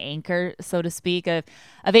one anchor, so to speak, of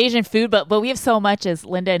Asian food. But we have so much, as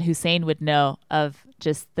Linda and Husein would know, of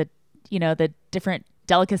just the different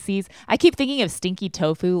delicacies. I keep thinking of stinky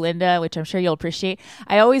tofu, Linda, which I'm sure you'll appreciate.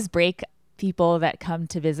 I always break people that come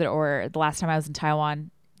to visit, or the last time I was in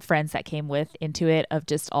Taiwan, friends that came with, into it, of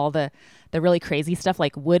just all the really crazy stuff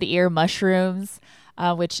like wood ear mushrooms,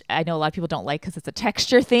 which I know a lot of people don't like because it's a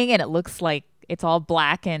texture thing and it looks like it's all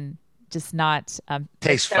black and just not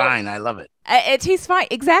tastes fine. I love it. It tastes fine.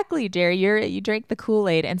 Exactly, Gerry. You drank the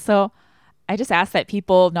Kool-Aid. And so I just ask that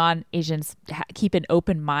people, non-Asians, keep an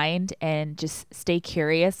open mind and just stay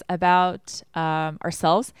curious about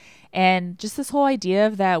ourselves, and just this whole idea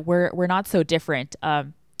of that we're not so different.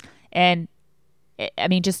 And I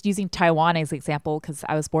mean, just using Taiwan as an example, because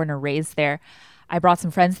I was born and raised there. I brought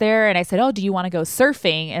some friends there and I said, oh, do you want to go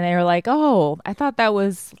surfing? And they were like, oh, I thought that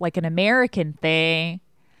was like an American thing.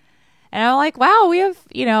 And I'm like, wow, we have,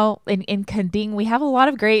 in Kending, we have a lot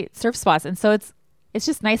of great surf spots. And so it's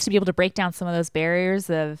just nice to be able to break down some of those barriers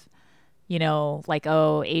of, like,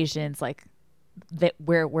 oh, Asians, like, that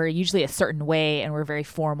we're usually a certain way and we're very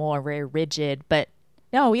formal or very rigid. But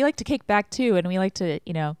no, we like to kick back too. And we like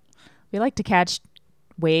to catch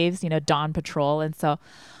waves, dawn patrol. And so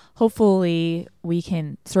hopefully we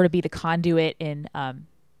can sort of be the conduit in,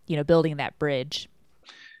 building that bridge.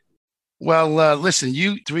 Well, listen,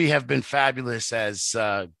 you three have been fabulous as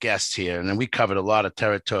guests here, and we covered a lot of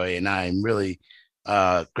territory, and I'm really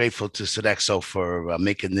grateful to Sodexo for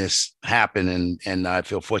making this happen, and I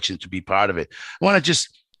feel fortunate to be part of it. I want to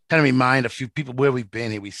just kind of remind a few people where we've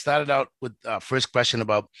been here. We started out with our first question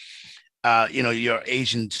about your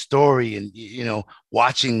Asian story, and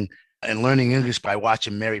watching and learning English by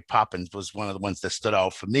watching Mary Poppins was one of the ones that stood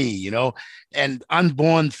out for me, and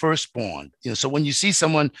unborn, firstborn. So when you see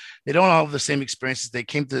someone, they don't all have the same experiences. They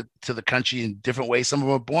came to the country in different ways. Some of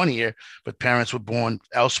them were born here, but parents were born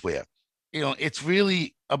elsewhere. It's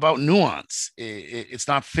really about nuance. It's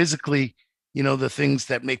not physically, the things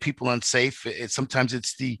that make people unsafe. Sometimes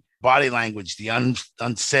it's the body language, the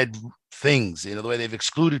unsaid things, the way they've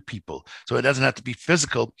excluded people. So it doesn't have to be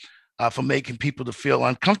physical for making people to feel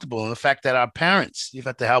uncomfortable. And the fact that our parents, you've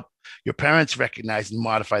got to help your parents recognize and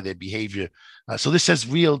modify their behavior. So this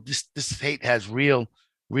hate has real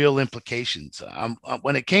implications.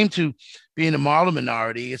 When it came to being a model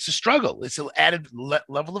minority, it's a struggle. It's an added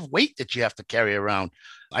level of weight that you have to carry around.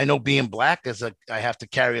 I know being Black, I have to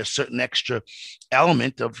carry a certain extra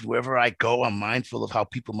element of wherever I go. I'm mindful of how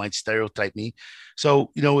people might stereotype me. So,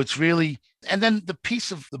 it's really, and then the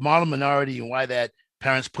piece of the model minority and why that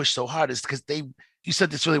parents push so hard is because you said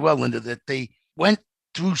this really well, Linda, that they went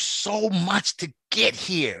through so much to get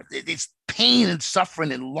here. It's pain and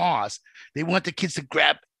suffering and loss. They want the kids to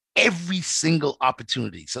grab every single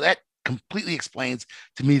opportunity. So that completely explains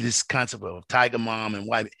to me this concept of tiger mom and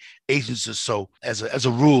why Asians are so, as a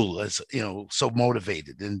rule, so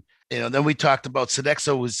motivated. And then we talked about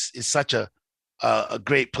Sodexo is such a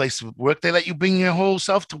great place to work. They let you bring your whole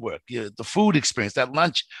self to work. The food experience, that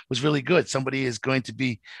lunch was really good. Somebody is going to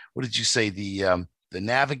be, what did you say, the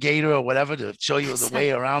navigator or whatever, to show you the way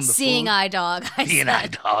around the seeing food. eye dog. Seeing eye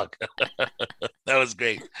dog. That was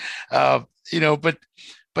great.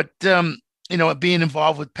 Being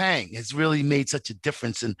involved with Pang has really made such a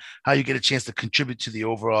difference in how you get a chance to contribute to the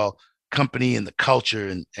overall company and the culture.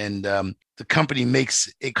 And the company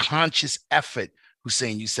makes a conscious effort,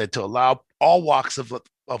 Husein, you said, to allow all walks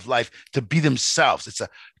of life to be themselves. It's a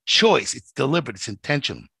choice. It's deliberate. It's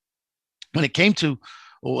intentional. When it came to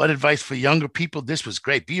what advice for younger people, this was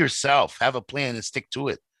great. Be yourself, have a plan and stick to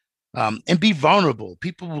it. and be vulnerable.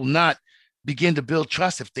 People will not begin to build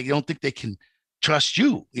trust if they don't think they can trust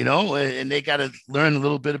you, and they got to learn a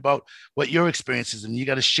little bit about what your experience is, and you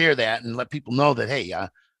got to share that and let people know that, hey,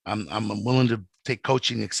 I'm willing to take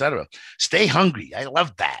coaching, etc. Stay hungry. I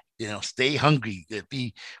love that. Stay hungry,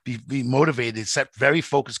 be motivated, set very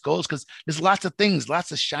focused goals, because there's lots of things,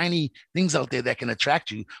 lots of shiny things out there that can attract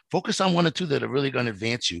you. Focus on one or two that are really going to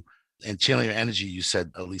advance you and channel your energy. You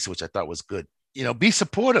said, Elisa, which I thought was good. Be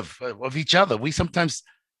supportive of each other. We sometimes,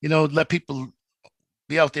 let people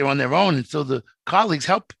be out there on their own. And so the colleagues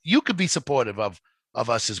help. You could be supportive of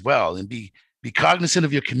us as well, and be cognizant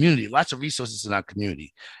of your community. Lots of resources in our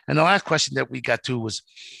community. And the last question that we got to was,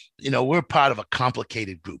 we're part of a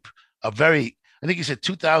complicated group, I think you said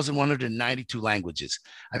 2,192 languages.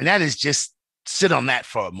 I mean, that is just, sit on that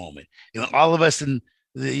for a moment. All of us in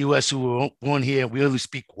the U.S. who were born here, we only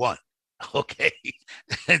speak one. Okay.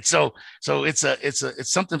 And so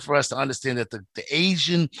it's something for us to understand that the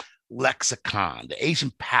Asian lexicon, the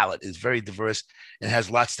Asian palette is very diverse and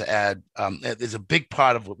has lots to add. There's a big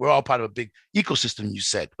part of, we're all part of a big ecosystem, you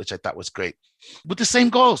said, which I thought was great, with the same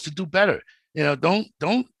goals to do better.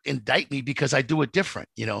 Don't indict me because I do it different.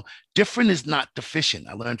 Different is not deficient.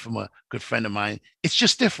 I learned from a good friend of mine. It's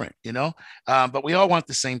just different, but we all want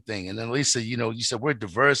the same thing. And then Elisa, you said we're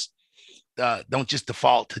diverse. Don't just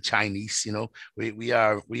default to Chinese. We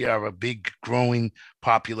are a big growing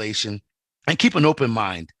population, and keep an open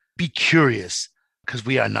mind. Be curious, because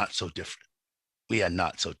we are not so different. We are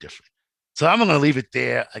not so different. So I'm going to leave it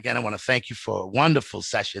there. Again, I want to thank you for a wonderful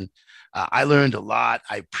session. I learned a lot.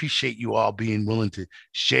 I appreciate you all being willing to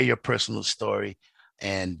share your personal story.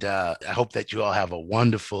 And I hope that you all have a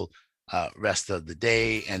wonderful rest of the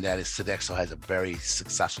day, and that Sodexo has a very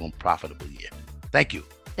successful and profitable year. Thank you.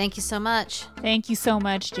 Thank you so much. Thank you so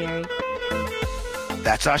much, Gerry.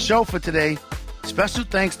 That's our show for today. Special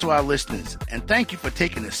thanks to our listeners, and thank you for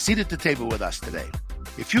taking a seat at the table with us today.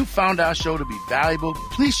 If you found our show to be valuable,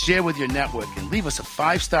 please share with your network and leave us a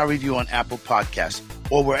 5-star review on Apple Podcasts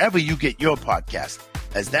or wherever you get your podcasts,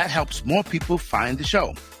 as that helps more people find the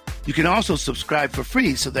show. You can also subscribe for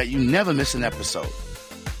free so that you never miss an episode.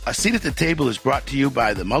 A Seat at the Table is brought to you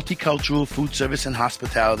by the Multicultural Foodservice and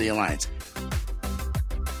Hospitality Alliance,